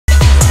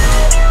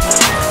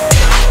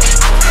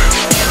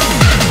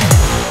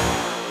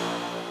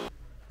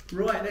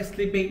Right, let's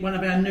meet one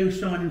of our new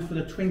signings for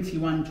the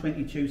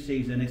 21-22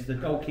 season. It's the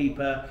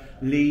goalkeeper,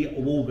 Lee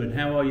Worgan.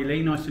 How are you,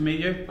 Lee? Nice to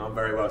meet you. I'm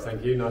very well,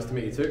 thank you. Nice to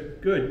meet you too.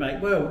 Good,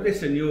 mate. Well,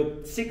 listen,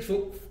 you're 6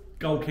 foot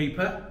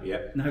goalkeeper.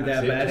 Yep. No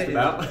doubt about it.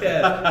 About.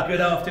 Yeah.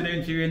 Good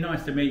afternoon to you.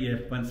 Nice to meet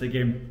you once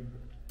again.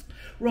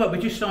 Right, we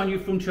just signed you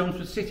from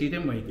Chelmsford City,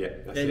 didn't we? Yeah,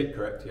 that's it,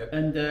 correct, yeah.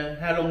 And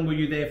how long were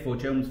you there for,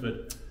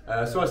 Chelmsford?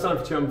 So I signed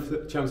for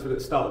Chelmsford at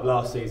the start of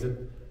last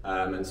season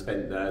and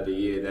spent the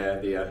year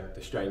there,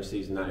 the strange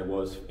season that it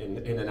was, in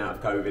and out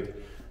of COVID.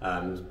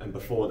 And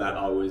before that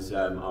I was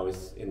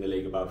in the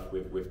league above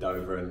with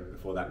Dover, and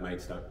before that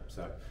Maidstone.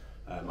 So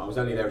I was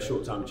only there a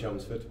short time at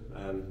Chelmsford,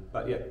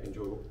 but yeah,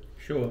 enjoyable.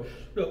 Sure.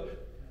 Look,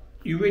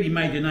 you really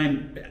made your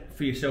name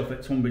for yourself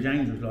at Tonbridge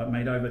Angels, like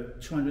made over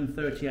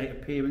 238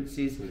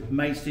 appearances,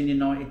 Maidstone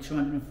United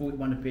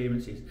 241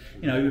 appearances.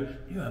 You know,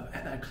 you were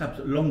at that club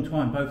a long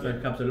time, both those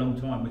clubs a long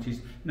time, which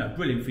is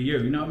brilliant for you.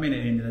 You know what I mean?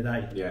 At the end of the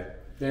day.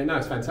 Yeah, no,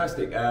 it's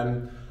fantastic.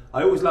 I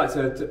always like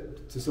to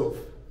sort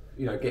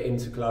of get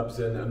into clubs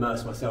and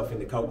immerse myself in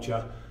the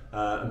culture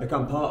and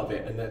become part of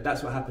it, and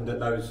that's what happened at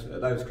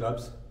those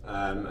clubs.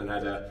 And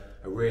had a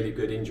really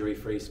good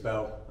injury-free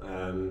spell,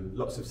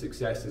 lots of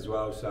success as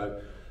well.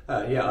 So.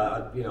 Yeah,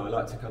 I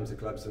like to come to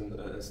clubs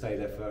and stay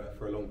there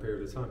for a long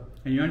period of time.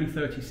 And you're only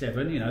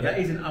 37, that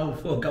isn't old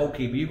for a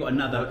goalkeeper. You've got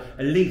another,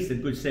 at least a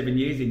good 7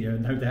 years in you,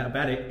 no doubt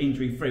about it,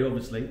 injury-free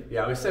obviously.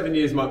 Yeah, I mean, 7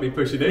 years might be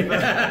pushing it.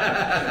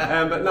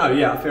 But no,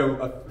 yeah, I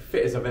feel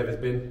fit as I've ever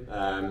been,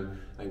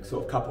 and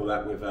sort of couple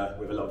that with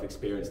a lot of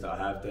experience that I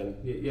have, then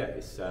yeah,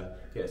 it's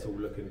all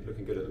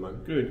looking good at the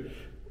moment. Good.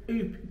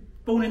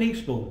 Born in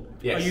Eastbourne?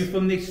 Yes. Are you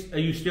from this? Are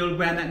you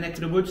still around that neck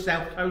of the woods,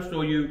 South Coast, or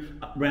are you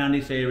around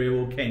this area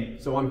or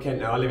Kent? So I'm Kent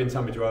now. I live in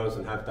Tunbridge Wells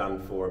and have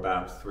done for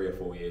about 3 or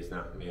 4 years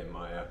now. Me and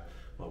my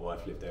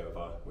wife live there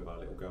with our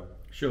little girl.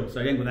 Sure. So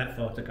you ain't got that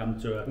far to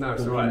come to. No,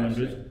 it's all right.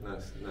 No,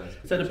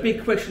 so the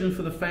big question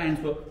for the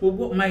fans: well,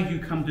 what made you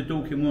come to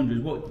Dorking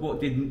Wanderers? What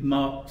did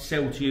Mark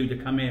sell to you to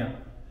come here?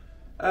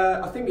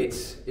 I think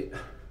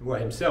well,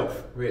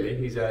 himself really.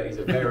 He's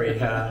a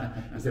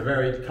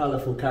very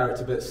colourful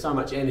character, but so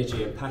much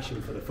energy and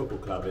passion for the football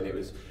club, and it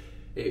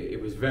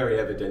was very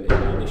evident in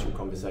the initial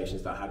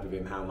conversations that I had with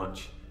him how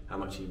much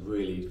he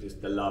really, just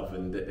the love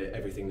and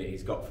everything that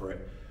he's got for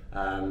it.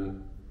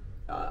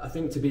 I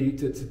think to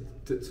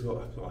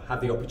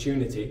have the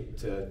opportunity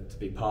to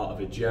be part of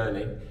a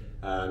journey,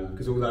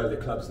 because although the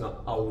club's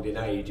not old in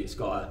age, it's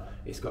got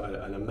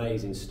an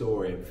amazing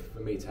story, and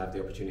for me to have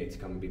the opportunity to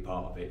come and be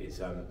part of it is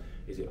I'm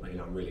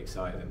really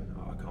excited, and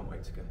I can't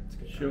wait to get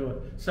Sure.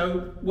 going.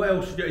 So what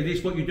else do you do? Is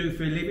this what you do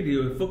for a living? Are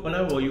you a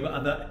footballer, or you got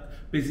other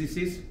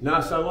businesses?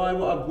 No, so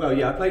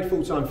I played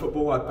full-time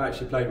football. I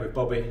actually played with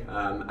Bobby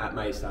at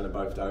Maidstone and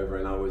both Dover,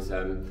 and I was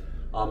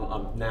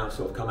I'm now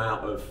sort of come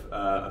out of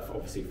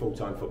obviously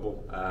full-time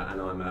football,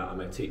 and I'm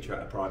a teacher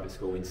at a private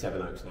school in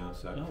Sevenoaks now.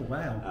 So oh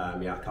wow.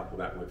 Yeah, I couple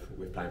that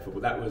with playing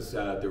football. That was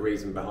the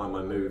reason behind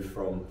my move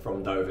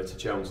from Dover to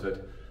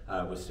Chelmsford,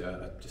 was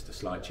just a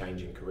slight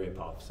change in career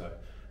path. So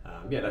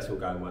yeah, that's all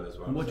going well as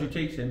well. And what do you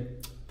teach then?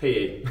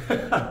 PE.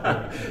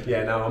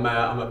 Yeah, no,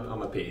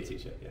 I'm a PE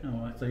teacher. Yeah. All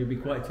right, so you'll be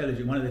quite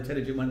intelligent. One of the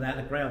intelligent ones out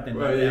of the crowd then.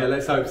 Well, yeah,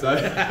 let's hope so.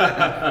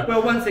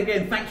 Well, once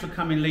again, thanks for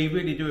coming, Lee.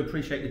 Really do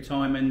appreciate your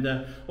time,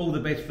 and all the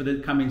best for the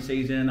coming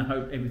season. And I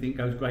hope everything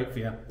goes great for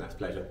you. That's a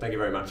pleasure. Thank you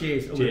very much.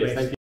 Cheers. All Cheers. the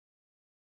best.